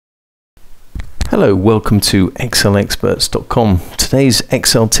Hello, welcome to excelexperts.com. Today's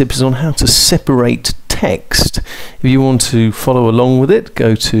Excel tip is on how to separate text. If you want to follow along with it,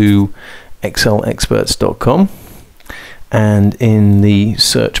 go to excelexperts.com and in the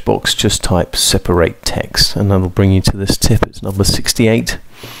search box just type separate text and that'll bring you to this tip. It's number 68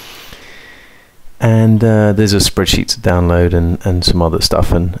 and there's a spreadsheet to download and some other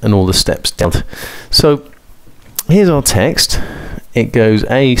stuff and all the steps down. So here's our text. It goes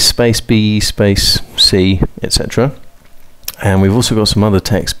A space B space C, etc. And we've also got some other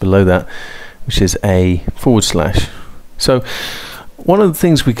text below that, which is A /. So one of the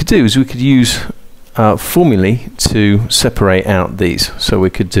things we could do is we could use formulae to separate out these. So we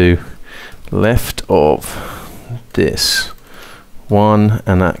could do left of this one,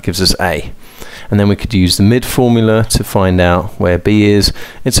 and that gives us A. And then we could use the mid formula to find out where B is,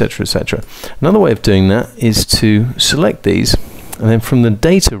 etc., etc. Another way of doing that is to select these, and then from the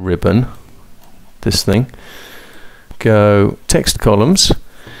data ribbon, this thing, go text columns,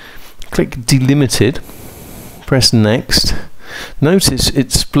 click delimited, press next. Notice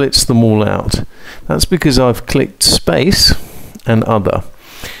it splits them all out. That's because I've clicked space and other.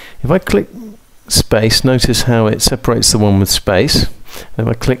 If I click space, notice how it separates the one with space. If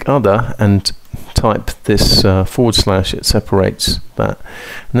I click other and type this /, it separates that.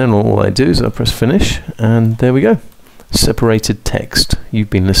 And then all I do is I press finish, and there we go. Separated text. You've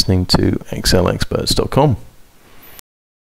been listening to excelexperts.com.